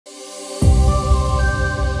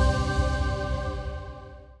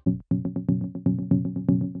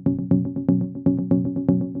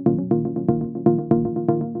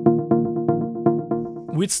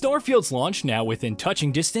With Starfield's launch now within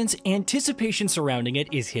touching distance, anticipation surrounding it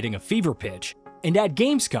is hitting a fever pitch. And at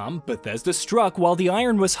Gamescom, Bethesda struck while the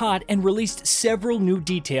iron was hot and released several new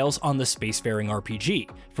details on the spacefaring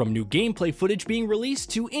RPG. From new gameplay footage being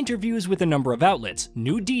released to interviews with a number of outlets,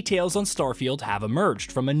 new details on Starfield have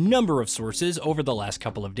emerged from a number of sources over the last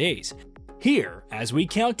couple of days. Here, as we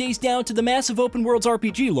count days down to the massive open worlds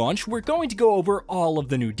RPG launch, we're going to go over all of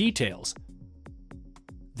the new details.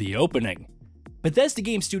 The opening. Bethesda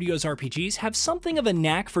Game Studios RPGs have something of a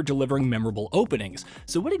knack for delivering memorable openings,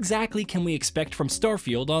 so what exactly can we expect from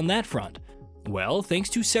Starfield on that front? Well, thanks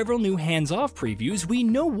to several new hands-off previews, we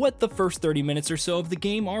know what the first 30 minutes or so of the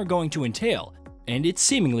game are going to entail, and it's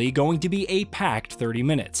seemingly going to be a packed 30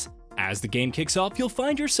 minutes. As the game kicks off, you'll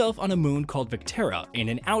find yourself on a moon called Vectera in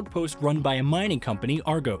an outpost run by a mining company,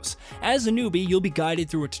 Argos. As a newbie, you'll be guided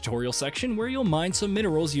through a tutorial section where you'll mine some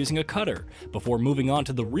minerals using a cutter, before moving on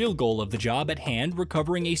to the real goal of the job at hand,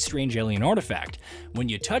 recovering a strange alien artifact. When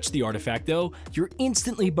you touch the artifact though, you're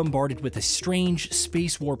instantly bombarded with a strange,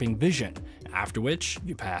 space-warping vision, after which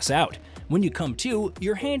you pass out. When you come to,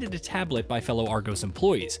 you're handed a tablet by fellow Argos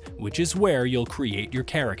employees, which is where you'll create your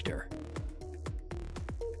character.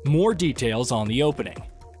 More details on the opening.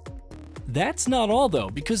 That's not all though,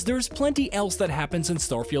 because there's plenty else that happens in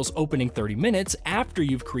Starfield's opening 30 minutes after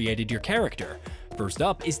you've created your character. First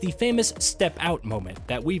up is the famous step out moment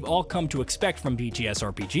that we've all come to expect from BGS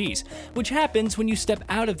RPGs, which happens when you step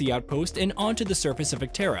out of the outpost and onto the surface of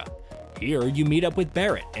Vectera. Here, you meet up with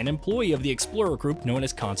Barrett, an employee of the explorer group known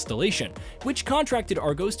as Constellation, which contracted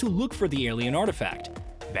Argos to look for the alien artifact.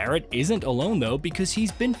 Barrett isn't alone though, because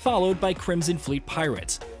he's been followed by Crimson Fleet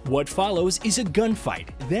pirates. What follows is a gunfight,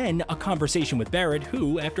 then a conversation with Barrett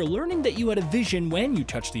who, after learning that you had a vision when you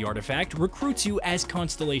touched the artifact, recruits you as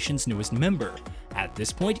Constellation's newest member. At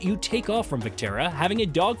this point, you take off from Vectera, having a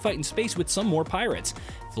dogfight in space with some more pirates,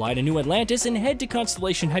 fly to New Atlantis and head to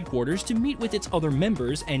Constellation headquarters to meet with its other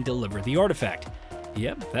members and deliver the artifact.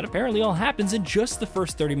 Yep, that apparently all happens in just the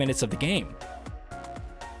first 30 minutes of the game.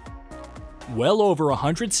 Well over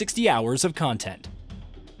 160 hours of content.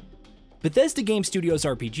 Bethesda Game Studios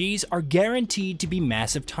RPGs are guaranteed to be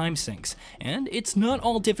massive time sinks, and it's not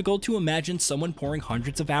all difficult to imagine someone pouring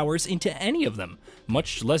hundreds of hours into any of them,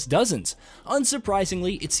 much less dozens.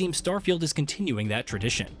 Unsurprisingly, it seems Starfield is continuing that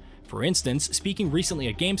tradition. For instance, speaking recently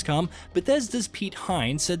at Gamescom, Bethesda's Pete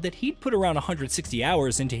Hines said that he'd put around 160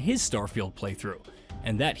 hours into his Starfield playthrough,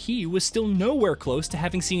 and that he was still nowhere close to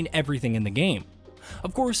having seen everything in the game.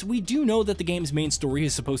 Of course, we do know that the game's main story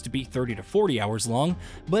is supposed to be 30 to 40 hours long,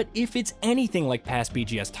 but if it's anything like past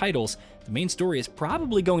BGS titles, the main story is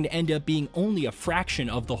probably going to end up being only a fraction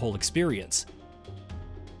of the whole experience.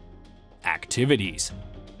 Activities.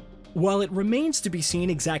 While it remains to be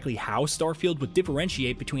seen exactly how Starfield would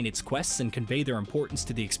differentiate between its quests and convey their importance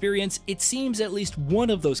to the experience, it seems at least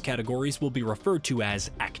one of those categories will be referred to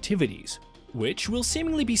as activities, which will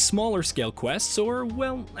seemingly be smaller scale quests or,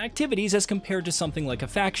 well, activities as compared to something like a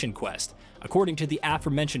faction quest. According to the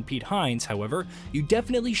aforementioned Pete Hines, however, you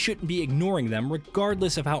definitely shouldn't be ignoring them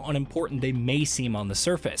regardless of how unimportant they may seem on the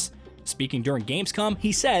surface. Speaking during Gamescom,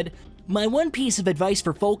 he said, "My one piece of advice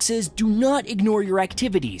for folks is do not ignore your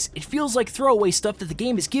activities. It feels like throwaway stuff that the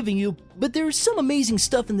game is giving you, but there's some amazing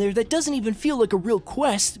stuff in there that doesn't even feel like a real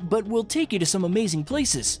quest, but will take you to some amazing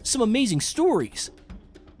places, some amazing stories."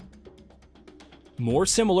 More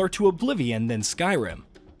similar to Oblivion than Skyrim.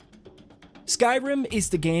 Skyrim is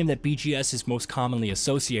the game that BGS is most commonly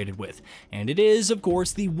associated with, and it is, of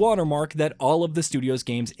course, the watermark that all of the studio's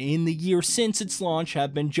games in the year since its launch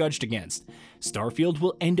have been judged against. Starfield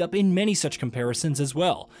will end up in many such comparisons as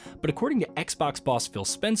well, but according to Xbox boss Phil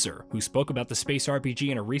Spencer, who spoke about the space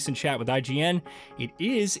RPG in a recent chat with IGN, it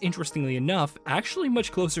is, interestingly enough, actually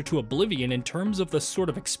much closer to Oblivion in terms of the sort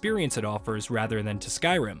of experience it offers rather than to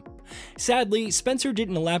Skyrim. Sadly, Spencer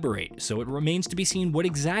didn't elaborate, so it remains to be seen what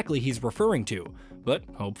exactly he's referring to, but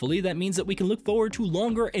hopefully that means that we can look forward to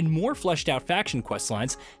longer and more fleshed out faction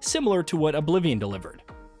questlines similar to what Oblivion delivered.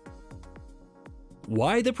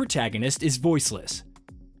 Why the protagonist is voiceless.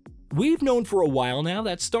 We've known for a while now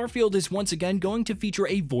that Starfield is once again going to feature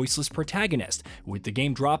a voiceless protagonist, with the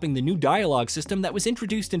game dropping the new dialogue system that was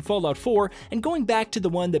introduced in Fallout 4 and going back to the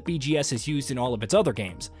one that BGS has used in all of its other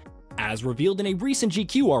games. As revealed in a recent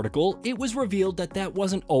GQ article, it was revealed that that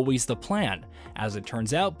wasn't always the plan. As it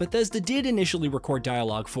turns out, Bethesda did initially record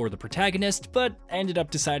dialogue for the protagonist, but ended up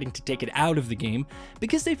deciding to take it out of the game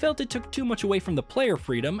because they felt it took too much away from the player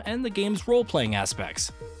freedom and the game's role-playing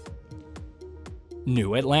aspects.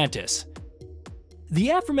 New Atlantis.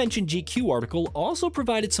 The aforementioned GQ article also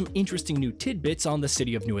provided some interesting new tidbits on the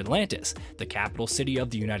city of New Atlantis, the capital city of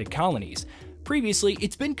the United Colonies. Previously,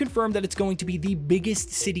 it's been confirmed that it's going to be the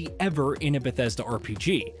biggest city ever in a Bethesda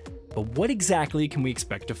RPG. But what exactly can we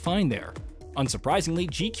expect to find there? Unsurprisingly,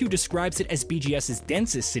 GQ describes it as BGS's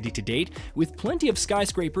densest city to date, with plenty of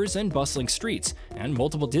skyscrapers and bustling streets, and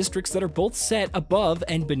multiple districts that are both set above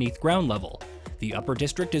and beneath ground level. The upper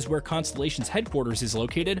district is where Constellation's headquarters is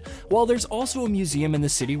located, while there's also a museum in the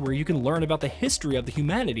city where you can learn about the history of the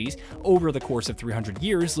humanities over the course of 300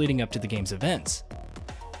 years leading up to the game's events.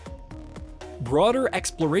 Broader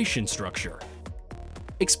exploration structure.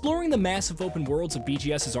 Exploring the massive open worlds of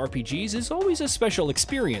BGS's RPGs is always a special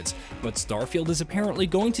experience, but Starfield is apparently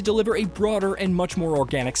going to deliver a broader and much more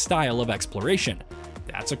organic style of exploration.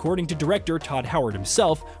 That's according to director Todd Howard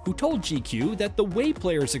himself, who told GQ that the way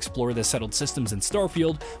players explore the settled systems in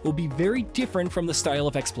Starfield will be very different from the style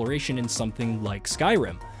of exploration in something like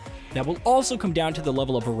Skyrim. That will also come down to the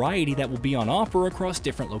level of variety that will be on offer across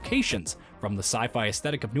different locations, from the sci-fi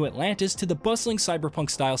aesthetic of New Atlantis to the bustling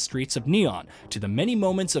cyberpunk-style streets of Neon, to the many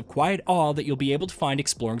moments of quiet awe that you'll be able to find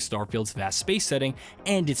exploring Starfield's vast space setting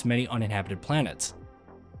and its many uninhabited planets.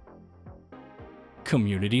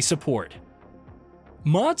 Community support.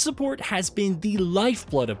 Mod support has been the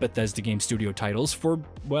lifeblood of Bethesda Game Studio titles for,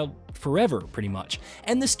 well, forever pretty much,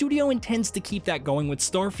 and the studio intends to keep that going with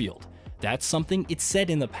Starfield. That's something it's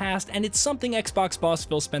said in the past, and it's something Xbox boss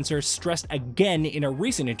Phil Spencer stressed again in a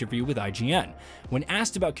recent interview with IGN. When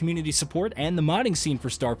asked about community support and the modding scene for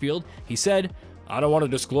Starfield, he said, "I don't want to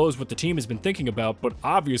disclose what the team has been thinking about, but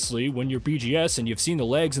obviously when you're BGS and you've seen the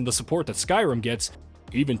legs and the support that Skyrim gets,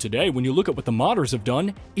 even today when you look at what the modders have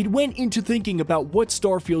done, it went into thinking about what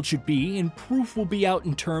Starfield should be, and proof will be out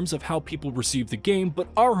in terms of how people receive the game, but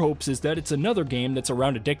our hopes is that it's another game that's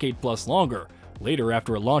around a decade plus longer. Later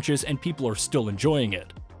after it launches and people are still enjoying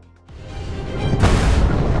it."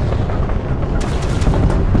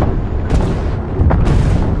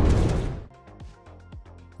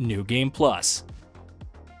 New Game Plus.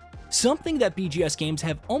 Something that BGS games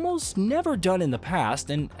have almost never done in the past,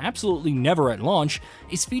 and absolutely never at launch,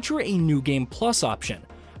 is feature a New Game Plus option.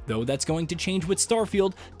 Though that's going to change with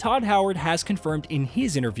Starfield, Todd Howard has confirmed in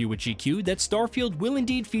his interview with GQ that Starfield will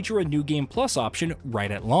indeed feature a New Game Plus option right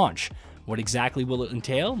at launch. What exactly will it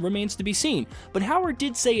entail remains to be seen, but Howard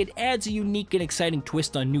did say it adds a unique and exciting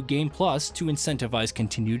twist on New Game Plus to incentivize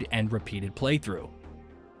continued and repeated playthrough.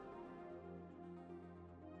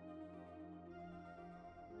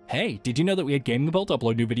 Hey, did you know that we at Gaming Bolt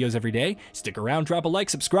upload new videos every day? Stick around, drop a like,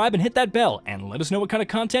 subscribe, and hit that bell, and let us know what kind of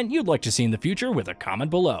content you'd like to see in the future with a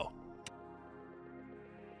comment below.